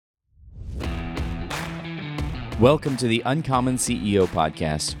Welcome to the Uncommon CEO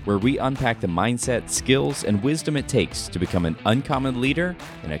podcast, where we unpack the mindset, skills, and wisdom it takes to become an uncommon leader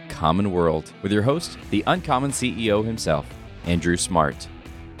in a common world. With your host, the Uncommon CEO himself, Andrew Smart.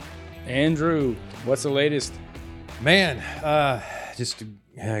 Andrew, what's the latest? Man, just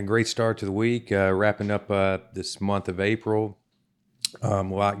a great start to the week. Wrapping up this month of April. A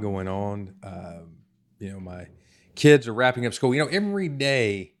lot going on. My kids are wrapping up school. Every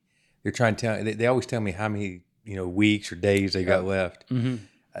day they're trying to tell. They always tell me how many weeks or days they got left.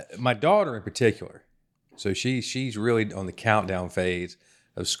 Mm-hmm. My daughter in particular. So she's really on the countdown phase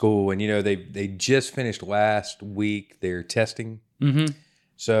of school, and they just finished last week their testing. Mm-hmm.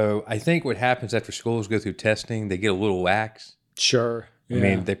 So I think what happens after schools go through testing, they get a little lax. Sure. Yeah. I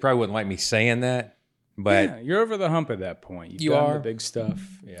mean, they probably wouldn't like me saying that, but yeah, you're over the hump at that point. You've You done are. the big stuff.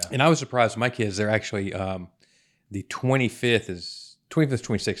 Yeah. And I was surprised with my kids. They're actually the 25th,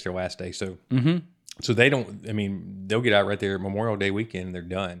 26th, their last day. So Mm-hmm. so they don't. I mean, they'll get out right there Memorial Day weekend and they're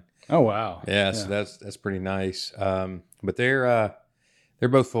done. Oh wow. Yeah, so that's pretty nice. But they're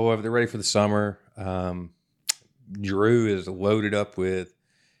both full of it. They're ready for the summer. Drew is loaded up with.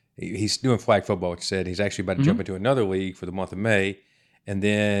 He's doing flag football, like you said. He's actually about to jump into another league for the month of May. And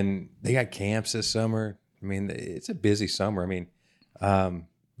then they got camps this summer. I mean, it's a busy summer. I mean,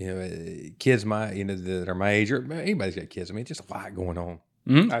 kids that are my age, or anybody's got kids. I mean, just a lot going on.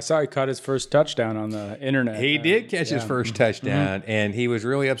 Mm-hmm. I saw he caught his first touchdown on the internet. He did catch his first touchdown, and he was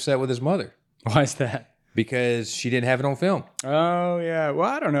really upset with his mother Why is that? because she didn't have it on film. Oh yeah. Well,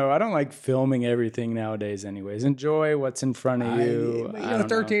 I don't know. I don't like filming everything nowadays. Anyways, enjoy what's in front of you. A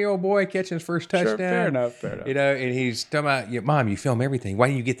 13-year-old boy catching his first touchdown. Sure, fair enough. And he's talking about, Mom, you film everything. Why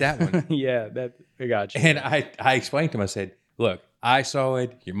didn't you get that one? Yeah, that I got you. And I explained to him, I said, look, I saw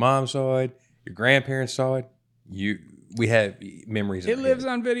it, your mom saw it, your grandparents saw it, we have memories of It lives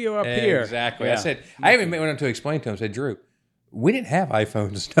on video up here. Exactly. Yeah. I said, I even went on to explain to him, I said, Drew, we didn't have iPhones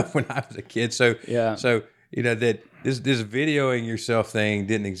and stuff when I was a kid. So, Yeah. so that this videoing yourself thing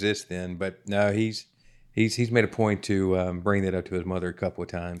didn't exist then. But no, he's made a point to bring that up to his mother a couple of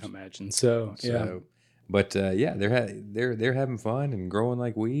times. Imagine so. Yeah. So, but they're having fun and growing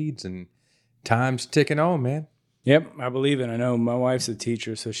like weeds, and time's ticking on, man. Yep, I believe it. I know my wife's a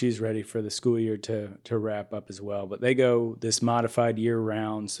teacher, so she's ready for the school year to wrap up as well. But they go this modified year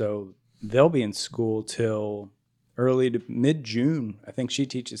round, so they'll be in school till early to mid-June. I think she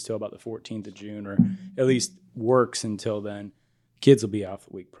teaches till about the 14th of June, or at least works until then. Kids will be off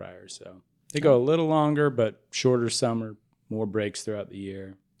the week prior, so they go a little longer, but shorter summer, more breaks throughout the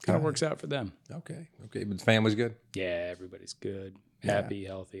year. Kind of works out for them. Okay. But the family's good. Yeah, everybody's good, happy,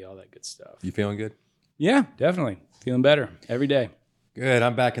 healthy, all that good stuff. You feeling good? Yeah, definitely. Feeling better every day. Good.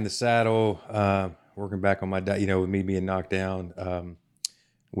 I'm back in the saddle, working back on my diet. With me being knocked down,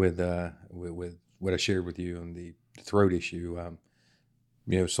 with what I shared with you on the throat issue.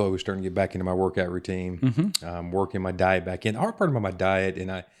 Slowly starting to get back into my workout routine. Mm-hmm. Working my diet back in. The hard part about my diet,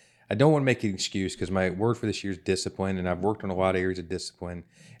 and I don't want to make an excuse because my word for this year is discipline, and I've worked on a lot of areas of discipline,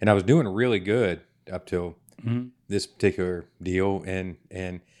 and I was doing really good up till this particular deal,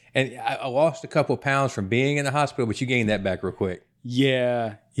 and I lost a couple of pounds from being in the hospital, but you gained that back real quick.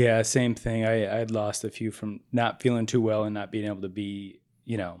 Yeah, same thing. I'd lost a few from not feeling too well and not being able to be,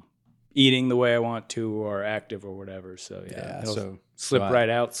 eating the way I want to or active or whatever. So it'll slip right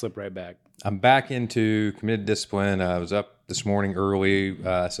out, slip right back. I'm back into committed discipline. I was up this morning early.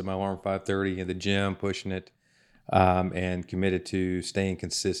 I set my alarm 5:30 in the gym, pushing it, and committed to staying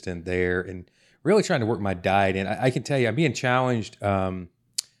consistent there and really trying to work my diet. And I can tell you, I'm being challenged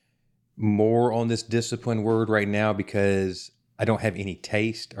more on this discipline word right now because I don't have any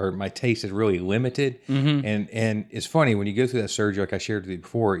taste, or my taste is really limited. Mm-hmm. And it's funny when you go through that surgery, like I shared with you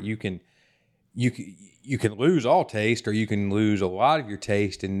before, you can lose all taste, or you can lose a lot of your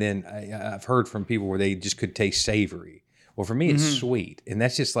taste. And then I've heard from people where they just could taste savory. Well, for me, it's sweet, and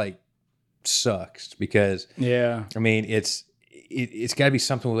that's just like sucks because I mean it's got to be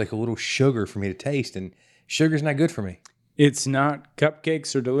something with like a little sugar for me to taste, and sugar's not good for me. It's not.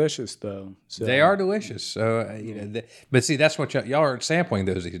 Cupcakes are delicious, though. So. They are delicious. So, but see, that's what y'all aren't sampling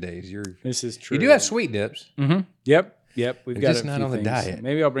those these days. This is true. You do have sweet dips. Mm-hmm. Yep. We've They're got just a not few on the things. diet.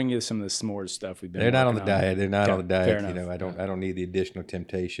 Maybe I'll bring you some of the s'mores stuff we've been. They're not on the working diet. They're not on the diet. Fair enough. I don't need the additional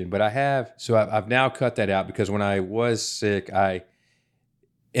temptation. But I have. So I've now cut that out because when I was sick, I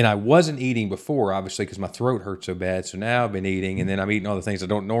wasn't eating before, obviously, because my throat hurt so bad. So now I've been eating, and then I'm eating all the things I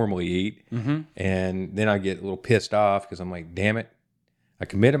don't normally eat, and then I get a little pissed off because I'm like, damn it. I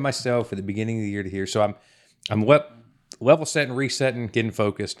committed myself at the beginning of the year to here, so I'm level setting, resetting, getting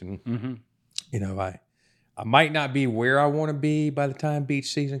focused, and I might not be where I want to be by the time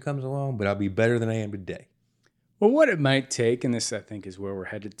beach season comes along, but I'll be better than I am today. Well, what it might take, and this I think is where we're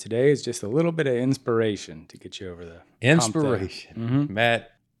headed today, is just a little bit of inspiration to get you over the Inspiration. Mm-hmm.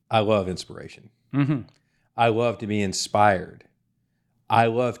 Matt, I love inspiration. Mm-hmm. I love to be inspired. I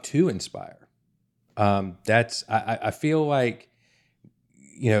love to inspire. I feel like,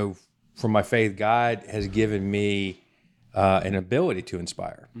 from my faith, God has given me an ability to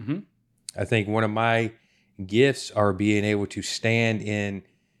inspire. Mm-hmm. I think one of my gifts are being able to stand in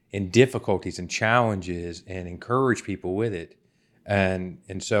difficulties and challenges and encourage people with it. And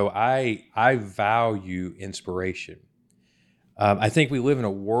so I value inspiration. I think we live in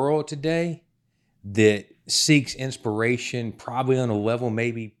a world today that seeks inspiration probably on a level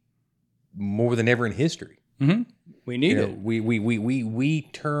maybe more than ever in history. Mm-hmm. We need it. We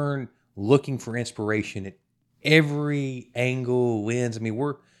turn looking for inspiration at every angle, lens. I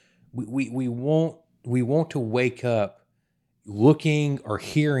mean, we want to wake up looking or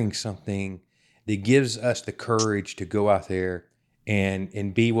hearing something that gives us the courage to go out there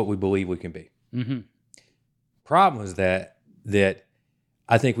and be what we believe we can be. Mm-hmm. Problem is that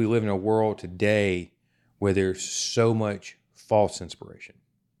I think we live in a world today where there's so much false inspiration.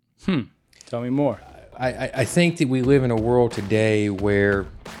 Tell me more. I think that we live in a world today where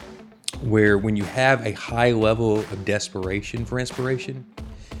when you have a high level of desperation for inspiration,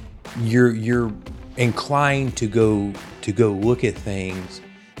 you're inclined to go look at things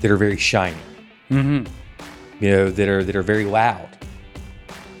that are very shiny, Mm-hmm. that are very loud,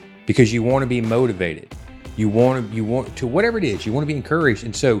 because you want to be motivated. You want to whatever it is, you want to be encouraged,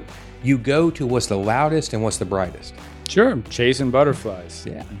 and so you go to what's the loudest and what's the brightest. Sure, chasing butterflies.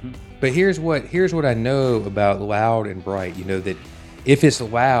 Yeah. Mm-hmm. But here's what I know about loud and bright. That if it's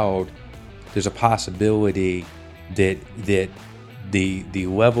loud, there's a possibility that the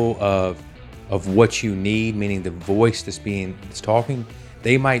level of what you need, meaning the voice that's talking,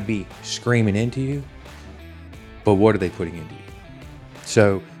 they might be screaming into you, but what are they putting into you?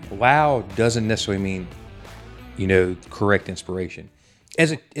 So loud doesn't necessarily mean, correct inspiration.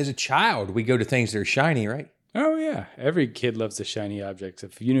 As a child, we go to things that are shiny, right? Oh, yeah. Every kid loves the shiny objects.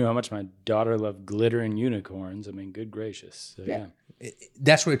 If you knew how much my daughter loved glittering unicorns, I mean, good gracious. So, yeah.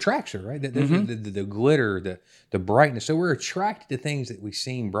 That's what attracts her, right? The glitter, the brightness. So we're attracted to things that we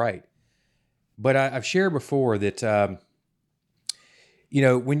seem bright. But I've shared before that,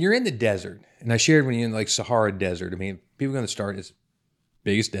 when you're in the desert, and I shared when you're in like Sahara Desert, I mean, people are going to start as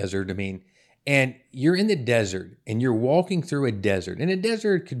biggest desert, and you're in the desert and you're walking through a desert. And a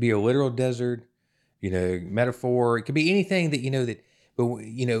desert could be a literal desert, metaphor. It could be anything that, but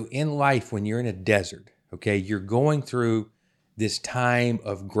in life, when you're in a desert, okay, you're going through this time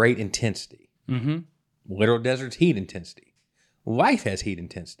of great intensity. Mm-hmm. Literal desert's heat intensity. Life has heat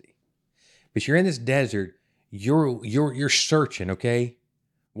intensity. But you're in this desert, you're searching, okay?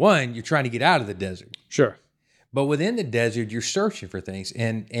 One, you're trying to get out of the desert. Sure. But within the desert, you're searching for things.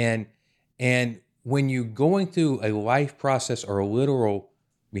 And when you're going through a life process or a literal,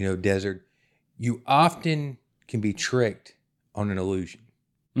 desert, you often can be tricked on an illusion.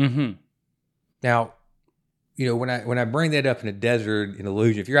 Mm-hmm. Now, when I bring that up in a desert, an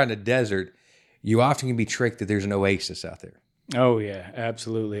illusion, if you're out in a desert, you often can be tricked that there's an oasis out there. Oh, yeah,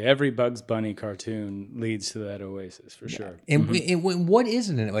 absolutely. Every Bugs Bunny cartoon leads to that oasis for sure. And, and what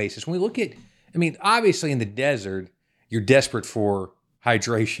isn't an oasis? When we look at, obviously in the desert, you're desperate for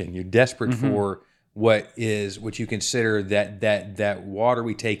hydration. You're desperate for what you consider that water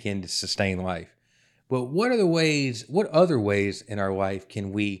we take in to sustain life. But what other ways in our life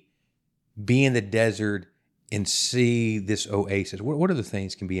can we be in the desert and see this oasis? What other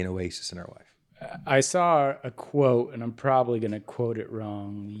things can be an oasis in our life? I saw a quote, and I'm probably going to quote it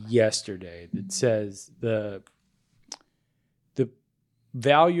wrong, yesterday, that says the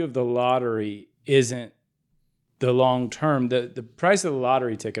value of the lottery isn't the long term. The price of the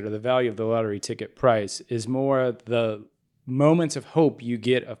lottery ticket, or the value of the lottery ticket price, is more the moments of hope you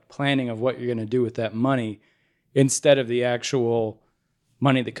get of planning of what you're going to do with that money, instead of the actual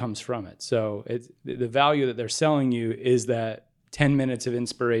money that comes from it. So the value that they're selling you is that 10 minutes of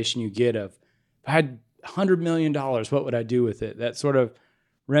inspiration you get of, if I had $100 million, what would I do with it? That sort of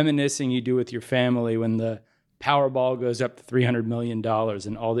reminiscing you do with your family when the Powerball goes up to $300 million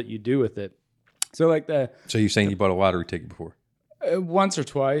and all that you do with it. So So you're saying you bought a lottery ticket before? Once or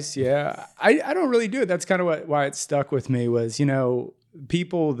twice, yeah. I don't really do it. That's kind of why it stuck with me was,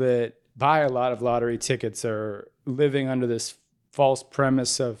 people that buy a lot of lottery tickets are living under this false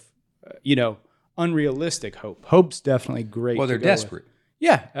premise of, unrealistic hope. Hope's definitely great. Well, they're desperate.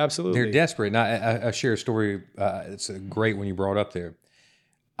 Yeah, absolutely. They're desperate. And I share a story. It's a great one you brought up there.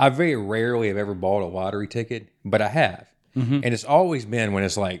 I very rarely have ever bought a lottery ticket, but I have. Mm-hmm. And it's always been when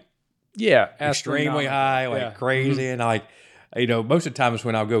it's like Yeah. extremely high, like Yeah. crazy. And like, most of the times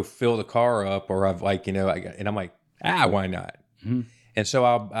when I'll go fill the car up or I've like, and I'm like, why not? Mhm. And so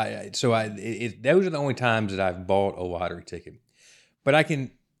those are the only times that I've bought a lottery ticket. But I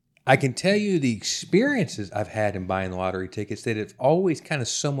can tell you the experiences I've had in buying lottery tickets that have always kind of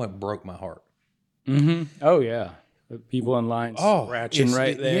somewhat broke my heart. Mm-hmm. Oh yeah. The people in line scratching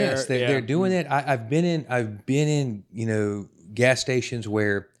right there. Yes, they're doing it. I've been in gas stations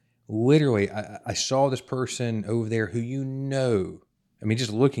where literally I saw this person over there who I mean,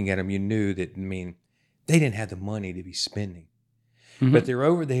 just looking at them, you knew that. I mean, they didn't have the money to be spending, but they're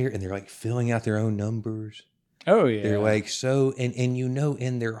over there and they're like filling out their own numbers. Oh yeah. They're like so, and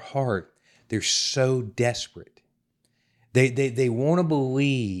in their heart, they're so desperate. They want to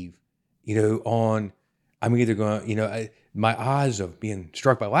believe, I'm either going, my odds of being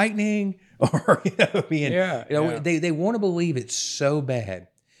struck by lightning or, being, they want to believe it so bad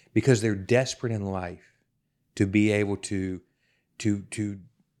because they're desperate in life to be able to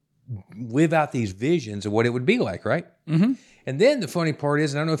live out these visions of what it would be like. Right. Mm-hmm. And then the funny part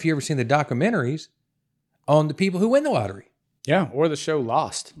is, I don't know if you ever seen the documentaries on the people who win the lottery. Yeah, or the show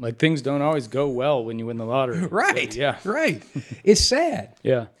Lost. Like things don't always go well when you win the lottery. Right. So, yeah. Right. It's sad.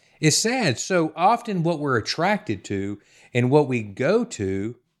 Yeah. It's sad. So often what we're attracted to and what we go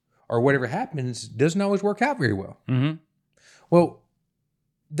to or whatever happens doesn't always work out very well. Mm-hmm. Well,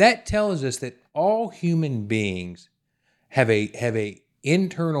 that tells us that all human beings have a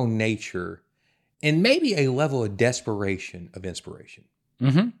internal nature and maybe a level of desperation of inspiration.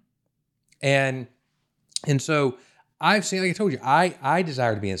 Mm-hmm. And so I've seen, like I told you, I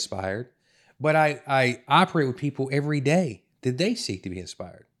desire to be inspired, but I operate with people every day that they seek to be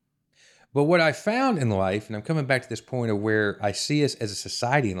inspired. But what I found in life, and I'm coming back to this point of where I see us as a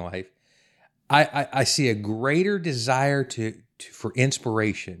society in life, I see a greater desire for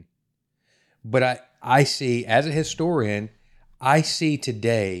inspiration. But I see, as a historian, I see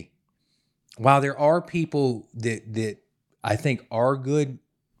today, while there are people that I think are good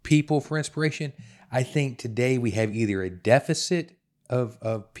people for inspiration, I think today we have either a deficit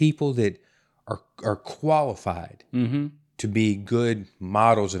of people that are qualified to be good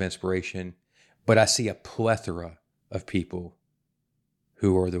models of inspiration, but I see a plethora of people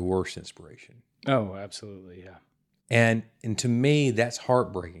who are the worst inspiration. Oh, absolutely, yeah. And to me, that's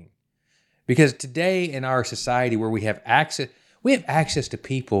heartbreaking. Because today in our society where we have access to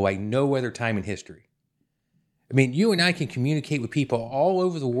people like no other time in history. I mean, you and I can communicate with people all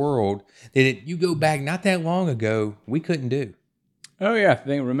over the world that you go back not that long ago, we couldn't do. Oh, yeah.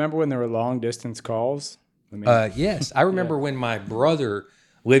 Remember when there were long distance calls? Yes. I remember when my brother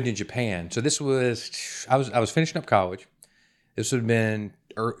lived in Japan. So this was, I was finishing up college. This would have been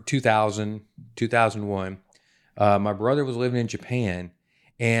 2000, 2001. My brother was living in Japan.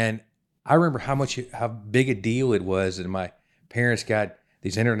 And I remember how big a deal it was that my parents got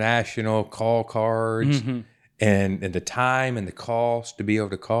these international call cards. Mm-hmm. And the time and the cost to be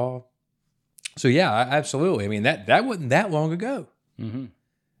able to call. So yeah, absolutely. I mean, that wasn't that long ago. Mm-hmm.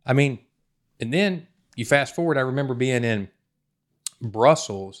 I mean, and then you fast forward, I remember being in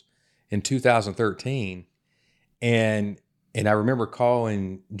Brussels in 2013 and I remember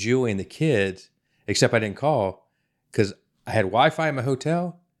calling Julie and the kids, except I didn't call because I had Wi-Fi in my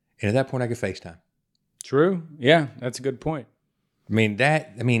hotel and at that point I could FaceTime. True. Yeah, that's a good point.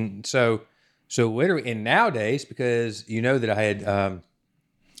 So literally, and nowadays, because that I had,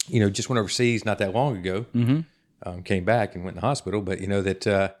 just went overseas not that long ago, came back and went in the hospital. But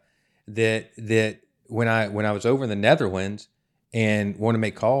that when I was over in the Netherlands and want to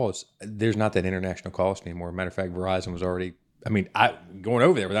make calls, there's not that international cost anymore. Matter of fact, Verizon was already. I mean, going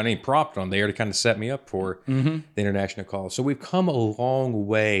over there without any prompt on there to kind of set me up for the international calls. So we've come a long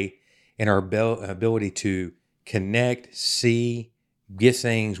way in our ability to connect, see. Get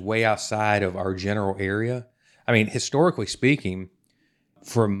things way outside of our general area. I mean, historically speaking,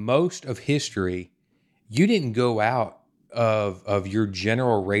 for most of history, you didn't go out of your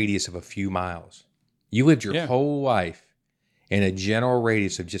general radius of a few miles. You lived your whole life in a general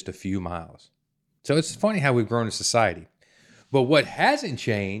radius of just a few miles. So it's funny how we've grown as a society. But what hasn't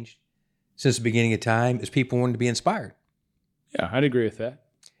changed since the beginning of time is people wanting to be inspired. Yeah, I'd agree with that.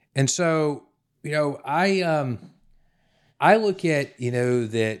 And so, I look at,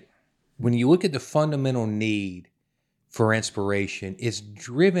 that when you look at the fundamental need for inspiration, it's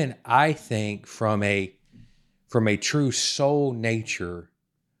driven, I think, from a true soul nature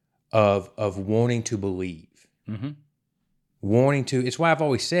of wanting to believe. Mm-hmm. It's why I've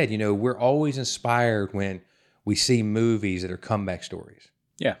always said, we're always inspired when we see movies that are comeback stories.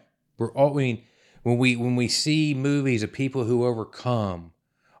 Yeah. When we see movies of people who overcome,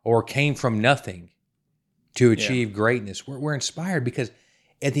 or came from nothing to achieve greatness. We're inspired because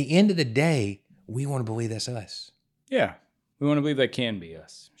at the end of the day, we want to believe that's us. Yeah. We want to believe that can be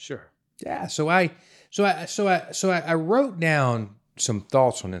us. Sure. Yeah. So I wrote down some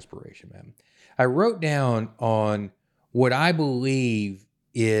thoughts on inspiration, man. I wrote down on what I believe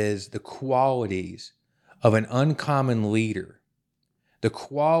is the qualities of an uncommon leader, the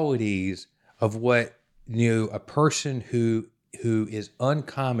qualities of what, a person who is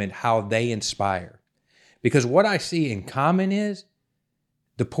uncommon, how they inspire. Because what I see in common is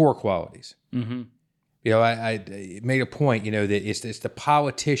the poor qualities. Mm-hmm. I made a point, that it's the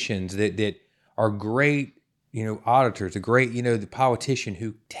politicians that are great, auditors, the great, the politician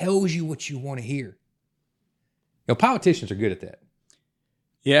who tells you what you want to hear. Politicians are good at that.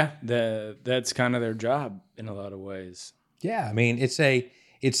 Yeah, that's kind of their job in a lot of ways. Yeah, I mean,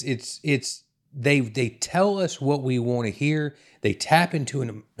 they tell us what we want to hear. They tap into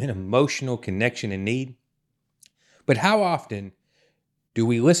an emotional connection and need. But how often do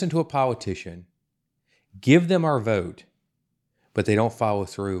we listen to a politician, give them our vote, but they don't follow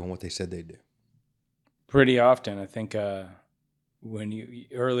through on what they said they'd do? Pretty often. I think when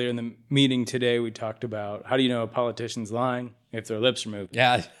earlier in the meeting today, we talked about how do you know a politician's lying? If their lips are moving.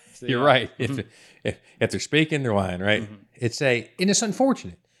 Yeah, so, you're right. Mm-hmm. If they're speaking, they're lying, right? Mm-hmm. And it's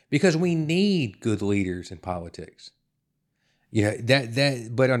unfortunate because we need good leaders in politics.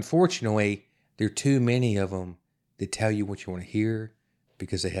 But unfortunately, there are too many of them that tell you what you want to hear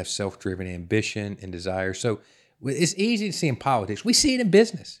because they have self-driven ambition and desire. So it's easy to see in politics. We see it in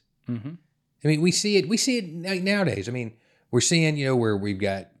business. Mm-hmm. I mean, we see it nowadays. I mean, we're seeing, where we've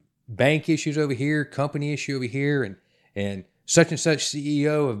got bank issues over here, company issue over here, and such and such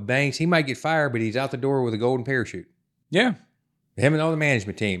CEO of banks, he might get fired, but he's out the door with a golden parachute. Yeah. Him and all the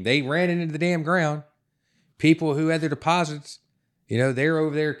management team, they ran into the damn ground. People who had their deposits, they're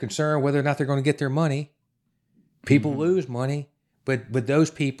over there concerned whether or not they're going to get their money. People lose money, but those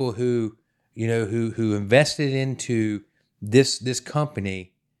people who invested into this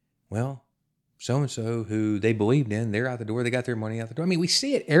company, well, so-and-so who they believed in, they're out the door, they got their money out the door. I mean, we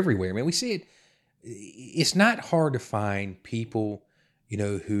see it everywhere. I mean, we see it. It's not hard to find people,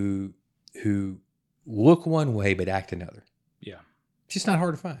 who look one way but act another. Yeah. It's just not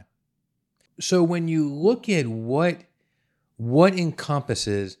hard to find. So when you look at what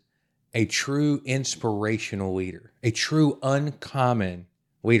encompasses a true inspirational leader, a true uncommon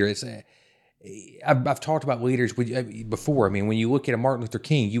leader, I've talked about leaders before. I mean, when you look at a Martin Luther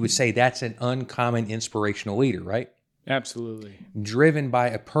King, you would say that's an uncommon inspirational leader, right? Absolutely. Driven by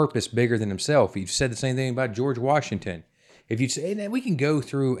a purpose bigger than himself. You've said the same thing about George Washington. If you say, and we can go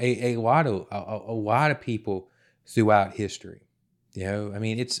through a lot of people throughout history. I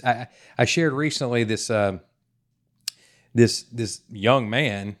mean, I shared recently this young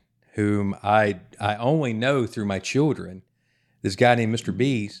man whom I only know through my children. This guy named Mr.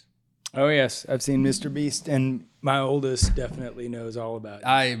 Beast. Oh yes, I've seen Mr. Beast, and my oldest definitely knows all about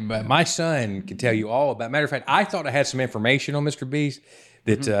it. My son can tell you all about. Matter of fact, I thought I had some information on Mr. Beast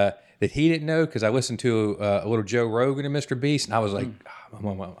that that he didn't know because I listened to a little Joe Rogan and Mr. Beast, and I was like,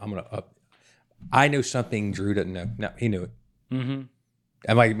 I'm gonna. I know something Drew doesn't know. No, he knew it. Mm-hmm.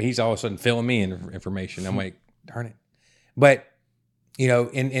 I'm like, he's all of a sudden filling me in information. I'm like, darn it. But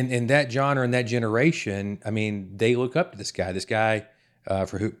in that genre and that generation, I mean, they look up to this guy. This guy.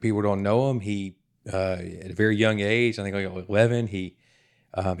 For who people don't know him, he at a very young age, I think like 11, he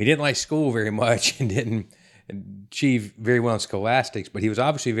didn't like school very much and didn't achieve very well in scholastics, but he was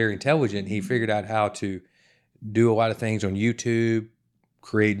obviously very intelligent. He figured out how to do a lot of things on YouTube,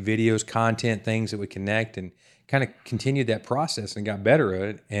 create videos, content, things that would connect, and kind of continued that process and got better at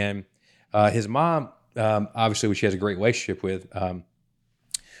it. And his mom, obviously, which she has a great relationship with,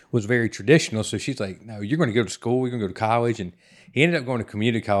 was very traditional. So she's like, no, you're going to go to school, you're going to go to college. And he ended up going to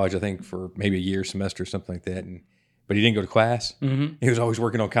community college, I think, for maybe a year, semester, something like that. But he didn't go to class. Mm-hmm. He was always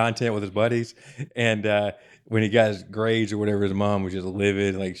working on content with his buddies. And when he got his grades or whatever, his mom was just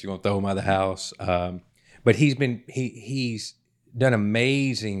livid, like she's going to throw him out of the house. But he's done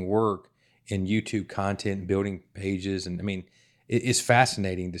amazing work in YouTube content and building pages. And I mean, it's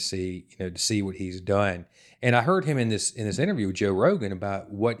fascinating to see what he's done. And I heard him in this interview with Joe Rogan about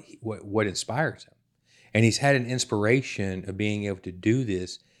what inspires him. And he's had an inspiration of being able to do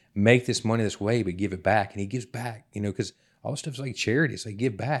this, make this money this way, but give it back. And he gives back, because all stuff's like charity. It's like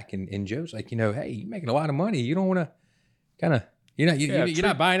give back. And Joe's like, hey, you're making a lot of money. You don't want to kind of, you're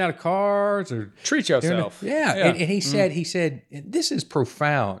not buying out of cars or treat yourself. Yeah. And he said, this is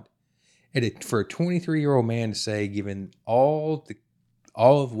profound. And for a 23-year-old man to say, given all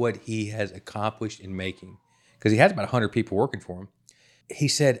of what he has accomplished in making, because he has about 100 people working for him, he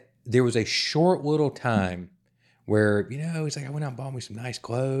said there was a short little time where, he's like, I went out and bought me some nice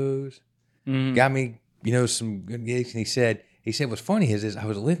clothes, got me, some good gigs. And he said, what's funny is I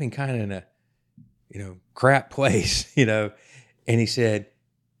was living kind of in a, crap place, and he said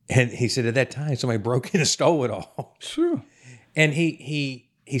at that time, somebody broke in and stole it all. Sure. And he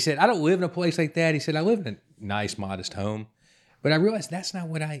said, I don't live in a place like that. He said, I live in a nice, modest home, but I realized that's not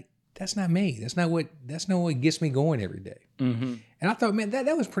me. That's not what gets me going every day. Mm-hmm. And I thought, man, that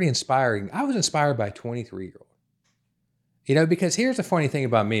was pretty inspiring. I was inspired by a 23-year-old, because here's the funny thing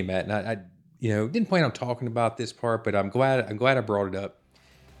about me, Matt, and I didn't plan on talking about this part, but I'm glad I brought it up.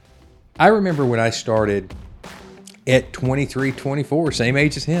 I remember when I started at 23, 24, same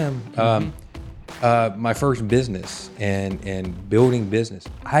age as him, my first business and building business.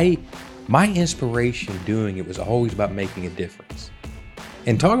 My inspiration doing it was always about making a difference.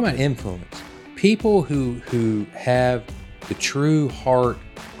 And talking about influence, people who have the true heart,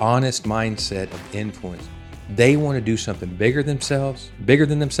 honest mindset of influence, they want to do something bigger than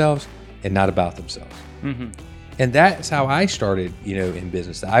themselves, and not about themselves. Mm-hmm. And that's how I started, in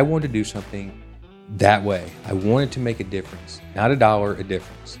business. I wanted to do something that way. I wanted to make a difference, not a dollar, a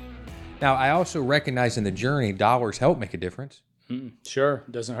difference. Now, I also recognize in the journey, dollars help make a difference. Sure,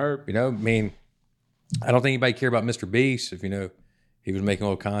 doesn't hurt. I don't think anybody cared about Mr. Beast if, he was making a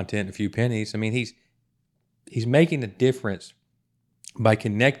little content, a few pennies. I mean, he's making a difference by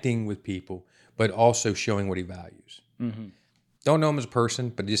connecting with people, but also showing what he values. Mm-hmm. Don't know him as a person,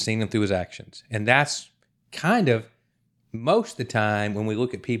 but just seeing him through his actions. And that's kind of most of the time when we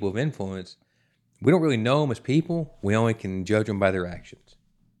look at people of influence, we don't really know them as people. We only can judge them by their actions.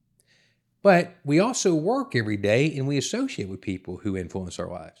 But we also work every day and we associate with people who influence our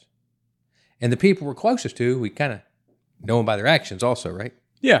lives. And the people we're closest to, we kind of know them by their actions also, right?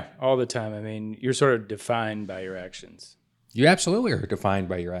 Yeah, all the time. I mean, you're sort of defined by your actions. You absolutely are defined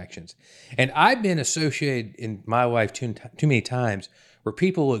by your actions. And I've been associated in my life too many times where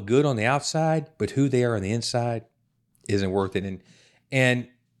people look good on the outside, but who they are on the inside isn't worth it.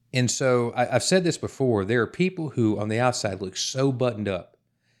 And so I've said this before, there are people who on the outside look so buttoned up.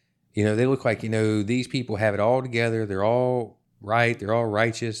 They look like, these people have it all together. They're all right. They're all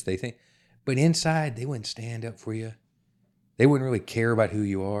righteous. They think, but inside they wouldn't stand up for you. They wouldn't really care about who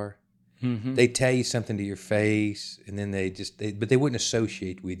you are. Mm-hmm. They tell you something to your face, and then but they wouldn't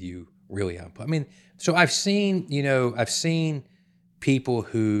associate with you really. I mean, so I've seen people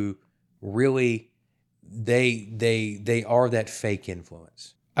who really they are that fake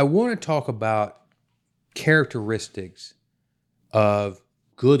influence. I want to talk about characteristics of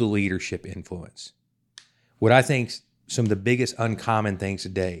good leadership influence. What I think some of the biggest uncommon things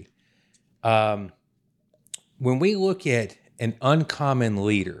today. When we look at an uncommon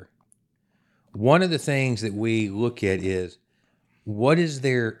leader, one of the things that we look at is what is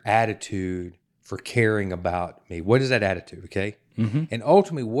their attitude for caring about me? What is that attitude? Okay. Mm-hmm. And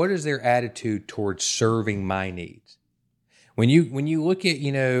ultimately, what is their attitude towards serving my needs? When you look at,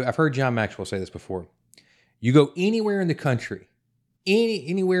 I've heard John Maxwell say this before. You go anywhere in the country,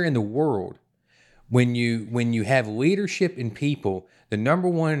 anywhere in the world, when you have leadership in people, the number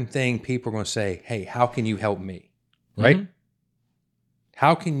one thing people are going to say, hey, how can you help me? Right? Mm-hmm.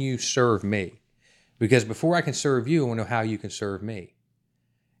 How can you serve me? Because before I can serve you, I want to know how you can serve me.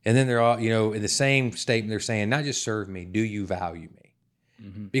 And then they're all, in the same statement, they're saying, not just serve me, do you value me?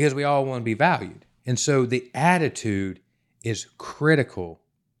 Mm-hmm. Because we all want to be valued. And so the attitude is critical.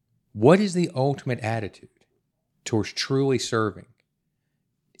 What is the ultimate attitude towards truly serving?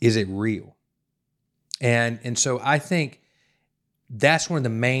 Is it real? And so I think that's one of the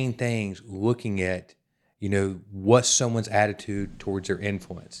main things looking at, what's someone's attitude towards their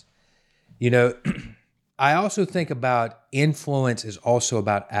influence. I also think about influence is also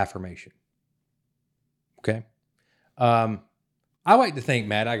about affirmation. Okay. I like to think,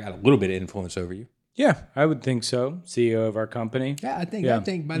 Matt, I got a little bit of influence over you. Yeah, I would think so. CEO of our company. Yeah, I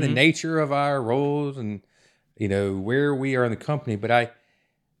think by the nature of our roles and where we are in the company, but I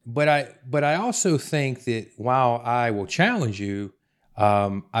also think that while I will challenge you,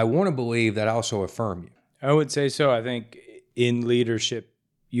 I want to believe that I also affirm you. I would say so. I think in leadership,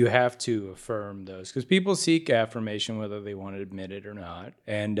 you have to affirm those because people seek affirmation whether they want to admit it or not.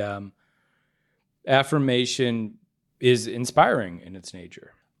 And affirmation is inspiring in its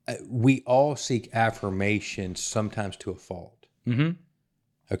nature. We all seek affirmation sometimes to a fault. Mm-hmm.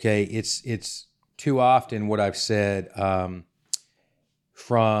 Okay, it's too often what I've said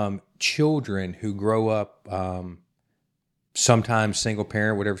from children who grow up sometimes single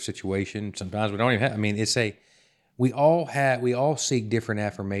parent, whatever situation. Sometimes we don't even have. I mean, we all seek different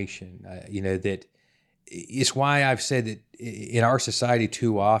affirmation. it's why I've said that in our society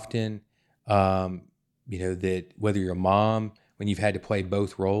too often, that whether you're a mom, when you've had to play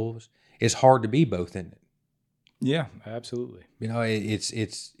both roles, it's hard to be both in it. Yeah, absolutely.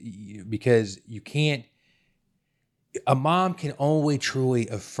 It's because you can't. A mom can only truly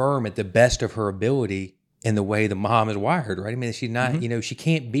affirm at the best of her ability in the way the mom is wired, right? I mean, she's not, she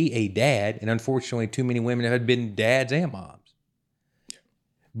can't be a dad, and unfortunately, too many women have been dads and moms.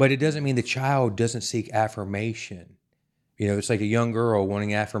 But it doesn't mean the child doesn't seek affirmation. It's like a young girl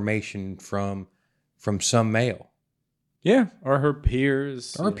wanting affirmation from some male. Yeah, or her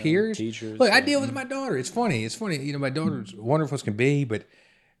peers. Or peers. Teachers. Look, I deal with my daughter. It's funny. My daughter's wonderful as can be, but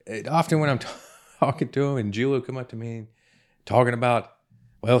often when I'm talking to him and Julia will come up to me talking about,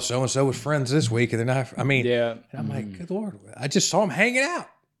 well, so-and-so was friends this week, and they're not, yeah. And I'm like, good Lord, I just saw them hanging out.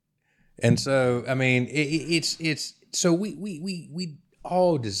 And so, it's so we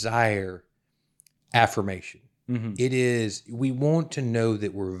all desire affirmation. Mm-hmm. It is, we want to know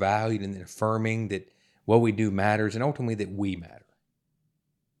that we're valued and affirming that what we do matters, and ultimately that we matter.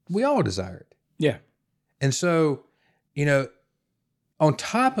 We all desire it. Yeah. And so, on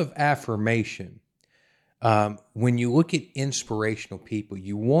top of affirmation, when you look at inspirational people,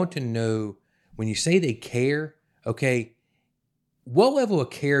 you want to know, when you say they care, okay, what level of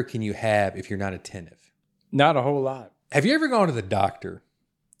care can you have if you're not attentive? Not a whole lot. Have you ever gone to the doctor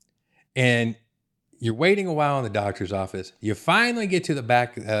and you're waiting a while in the doctor's office? You finally get to the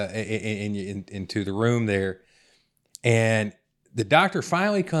back into the room there, and the doctor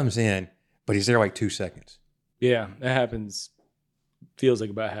finally comes in, but he's there like 2 seconds. Yeah, that happens. Feels like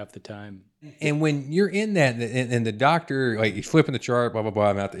about half the time. And when you're in that, and the doctor, like, he's flipping the chart, blah, blah, blah,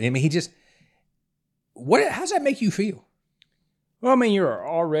 I'm out there. He just, how's that make you feel? Well, you're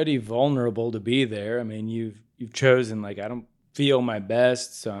already vulnerable to be there. You've chosen, like, I don't feel my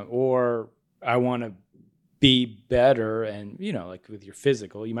best, or I want to be better. And, like with your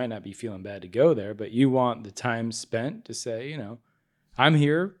physical, you might not be feeling bad to go there, but you want the time spent to say, I'm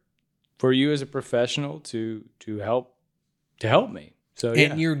here for you as a professional to help me. So,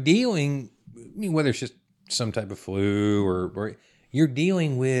 and you're dealing, whether it's just some type of flu or you're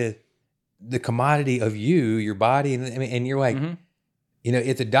dealing with the commodity of your body. And you're like,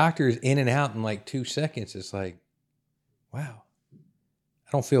 if the doctor is in and out in like 2 seconds, it's like, wow,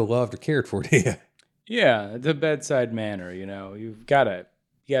 I don't feel loved or cared for, do you? Yeah, the bedside manner, you've got to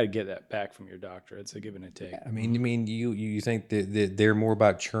get that back from your doctor. It's a give and a take. You think that they're more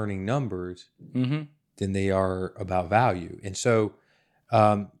about churning numbers than they are about value. And so,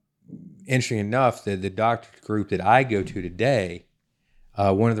 interesting enough, the doctor group that I go to today,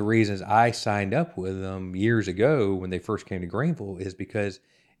 one of the reasons I signed up with them years ago when they first came to Greenville is because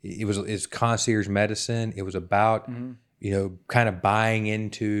it's concierge medicine. It was about, kind of buying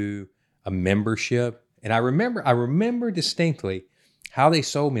into a membership. And I remember distinctly how they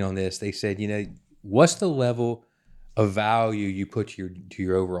sold me on this. They said, what's the level of value you put to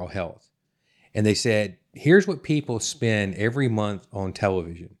your overall health? And they said, here's what people spend every month on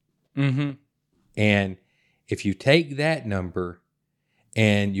television. Mm-hmm. And if you take that number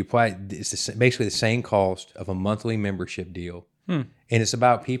and you apply, it's basically the same cost of a monthly membership deal. And it's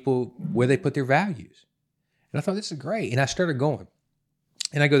about people where they put their values. And I thought, this is great. And I started going.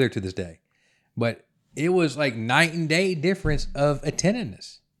 And I go there to this day. But it was like night and day difference of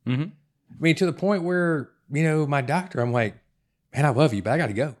attentiveness. Mm-hmm. To the point where, my doctor, I'm like, man, I love you, but I got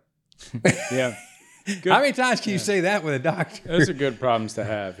to go. Yeah. Good. How many times can you say that with a doctor? Those are good problems to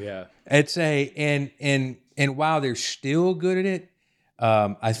have. Yeah. And while they're still good at it,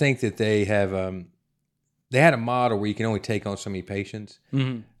 I think that they have, they had a model where you can only take on so many patients.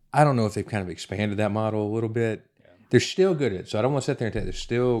 Mm-hmm. I don't know if they've kind of expanded that model a little bit. Yeah. They're still good at it. So I don't want to sit there and tell you they're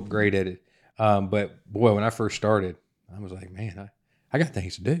still great at it. But boy, when I first started, I was like, man, I got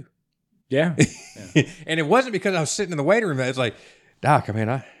things to do. Yeah. And it wasn't because I was sitting in the waiting room. It's like, Doc,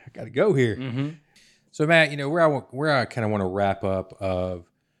 I got to go here. Mm-hmm. So Matt, where I kind of want to wrap up of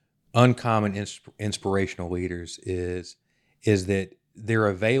uncommon inspirational leaders is that they're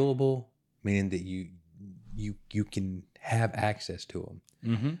available, meaning that you can have access to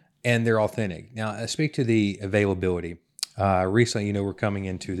them, and they're authentic. Now, I speak to the availability. Recently, we're coming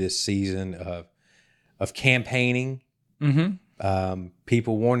into this season of campaigning.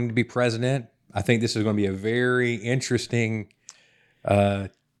 People wanting to be president. I think this is going to be a very interesting time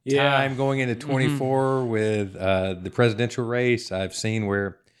going into 24 with the presidential race. I've seen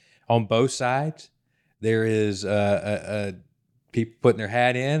where on both sides there is people putting their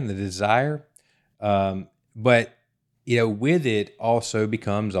hat in, the desire, but with it also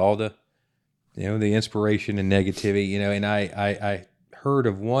becomes all the the inspiration and negativity. And I heard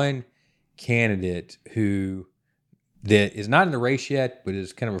of one candidate that is not in the race yet, but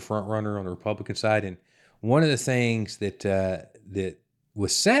is kind of a front runner on the Republican side. And one of the things that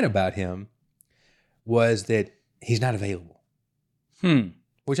was said about him was that he's not available.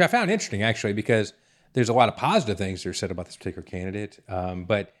 Which I found interesting, actually, because there's a lot of positive things that are said about this particular candidate.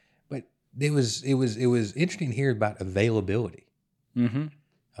 But it was interesting to hear about availability.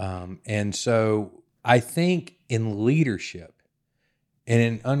 And so I think in leadership and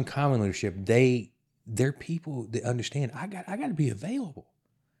in uncommon leadership, they're people that understand I got to be available.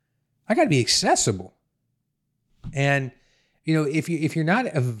 I got to be accessible. And if you're not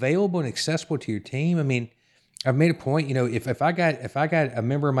available and accessible to your team, I mean, I've made a point, if I got a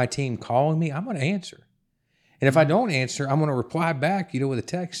member of my team calling me, I'm going to answer. And if I don't answer, I'm going to reply back, with a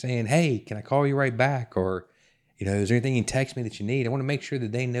text saying, "Hey, can I call you right back?" Or, is there anything you can text me that you need? I want to make sure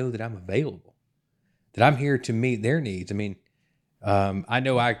that they know that I'm available, that I'm here to meet their needs. I mean, I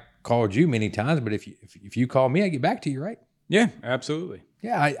know I called you many times, but if you call me, I get back to you, right? Yeah, absolutely.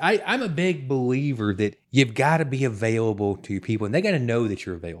 Yeah, I'm a big believer that you've got to be available to your people, and they got to know that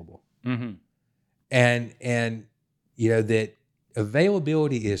you're available. And that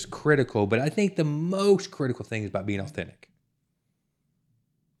availability is critical, but I think the most critical thing is about being authentic.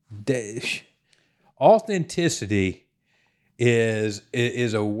 Authenticity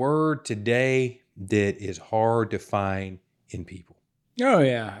is a word today that is hard to find in people. Oh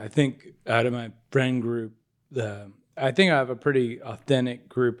yeah, I think out of my friend group, I think I have a pretty authentic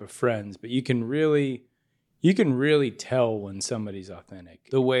group of friends, but you can really tell when somebody's authentic.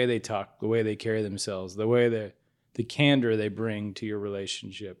 The way they talk, the way they carry themselves, the way the candor they bring to your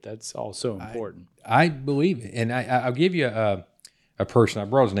relationship. That's also important. I believe it. And I'll give you a person. I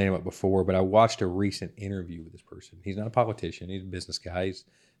brought his name up before, but I watched a recent interview with this person. He's not a politician. He's a business guy. He's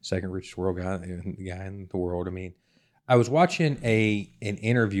the second richest guy in the world. I mean, I was watching an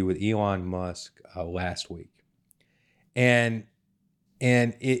interview with Elon Musk last week. And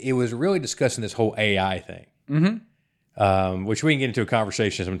it was really discussing this whole AI thing. Which we can get into a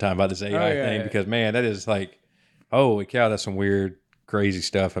conversation sometime about this AI thing, because man, that is like, holy cow, that's some weird, crazy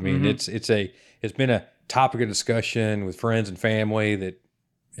stuff. I mean, it's been a topic of discussion with friends and family that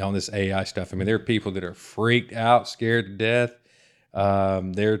on this AI stuff. I mean, there are people that are freaked out, scared to death.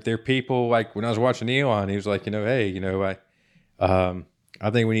 There are people like when I was watching Elon, he was like, hey, I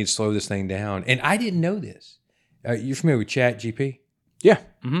think we need to slow this thing down. And I didn't know this. You're familiar with ChatGPT? Yeah.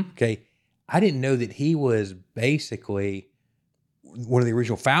 Okay. I didn't know that he was basically one of the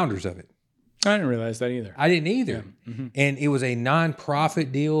original founders of it. I didn't realize that either. I didn't either. Yeah. And it was a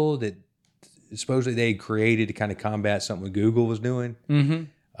nonprofit deal that supposedly they created to kind of combat something that Google was doing.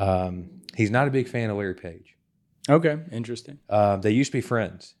 He's not a big fan of Larry Page. Okay, interesting. They used to be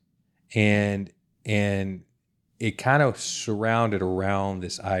friends, and it kind of surrounded around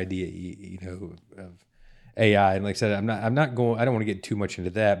this idea, of AI. And like I said, I don't want to get too much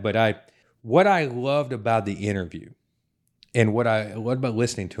into that, but what I loved about the interview and what I loved about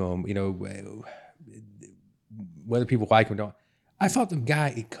listening to him, whether people like him or don't, I thought the guy,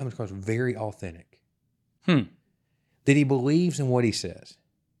 he comes across very authentic. That he believes in what he says.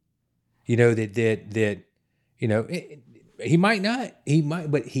 He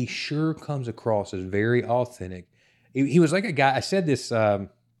might, but he sure comes across as very authentic. He was like a guy, I said this to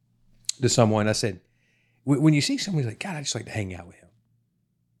someone, I said, when you see somebody like, God, I just like to hang out with him.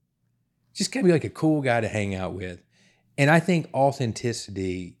 Just gotta be like a cool guy to hang out with. And I think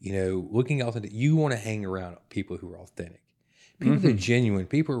authenticity, looking authentic, you want to hang around people who are authentic. People that are genuine,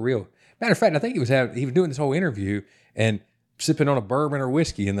 people are real. Matter of fact, I think he was doing this whole interview and sipping on a bourbon or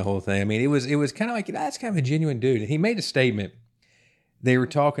whiskey in the whole thing. I mean, it was kind of like, that's kind of a genuine dude. And he made a statement. They were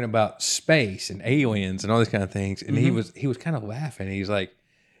talking about space and aliens and all these kind of things. And he was kind of laughing. He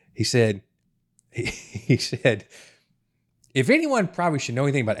said, if anyone probably should know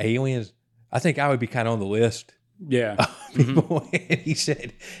anything about aliens, I think I would be kind of on the list. Yeah. People.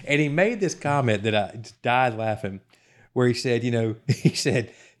 And he made this comment that I just died laughing, where he said,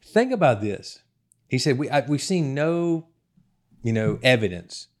 think about this. He said, we've seen no,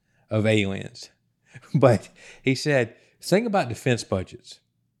 evidence of aliens, but he said, think about defense budgets.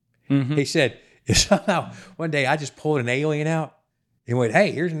 He said, if somehow one day I just pulled an alien out and went,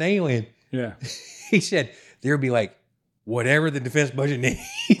 hey, here's an alien. Yeah. He said, there'd be like, whatever the defense budget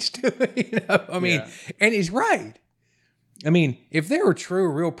needs to, and he's right. I mean, if there were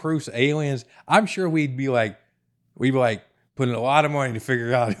real proofs of aliens, I'm sure we'd be putting a lot of money to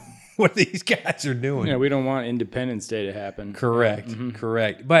figure out what these guys are doing. Yeah, we don't want Independence Day to happen. Correct.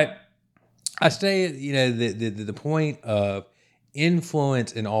 But I say, the point of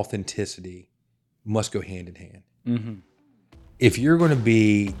influence and authenticity must go hand in hand. if you're going to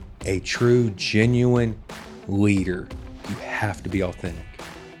be a true, genuine leader, you have to be authentic.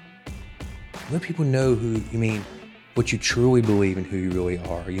 Let people know what you truly believe and who you really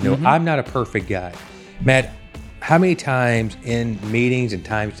are. I'm not a perfect guy. Matt, how many times in meetings and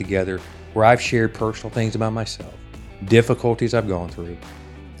times together where I've shared personal things about myself, difficulties I've gone through,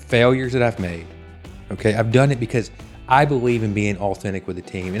 failures that I've made, okay? I've done it because I believe in being authentic with the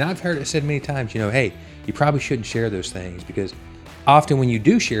team. And I've heard it said many times, hey, you probably shouldn't share those things because often when you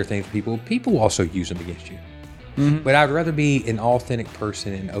do share things with people also use them against you. But I'd rather be an authentic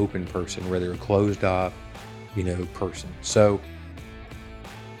person, an open person, rather a closed off, person. So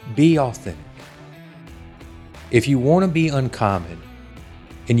be authentic. If you want to be uncommon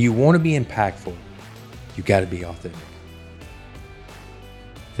and you want to be impactful, you got to be authentic.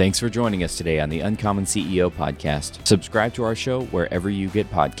 Thanks for joining us today on the Uncommon CEO podcast. Subscribe to our show wherever you get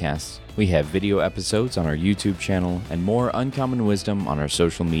podcasts. We have video episodes on our YouTube channel and more uncommon wisdom on our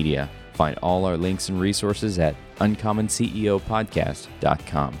social media. Find all our links and resources at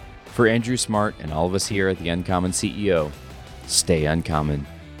uncommonceopodcast.com. For Andrew Smart and all of us here at the Uncommon CEO, stay uncommon.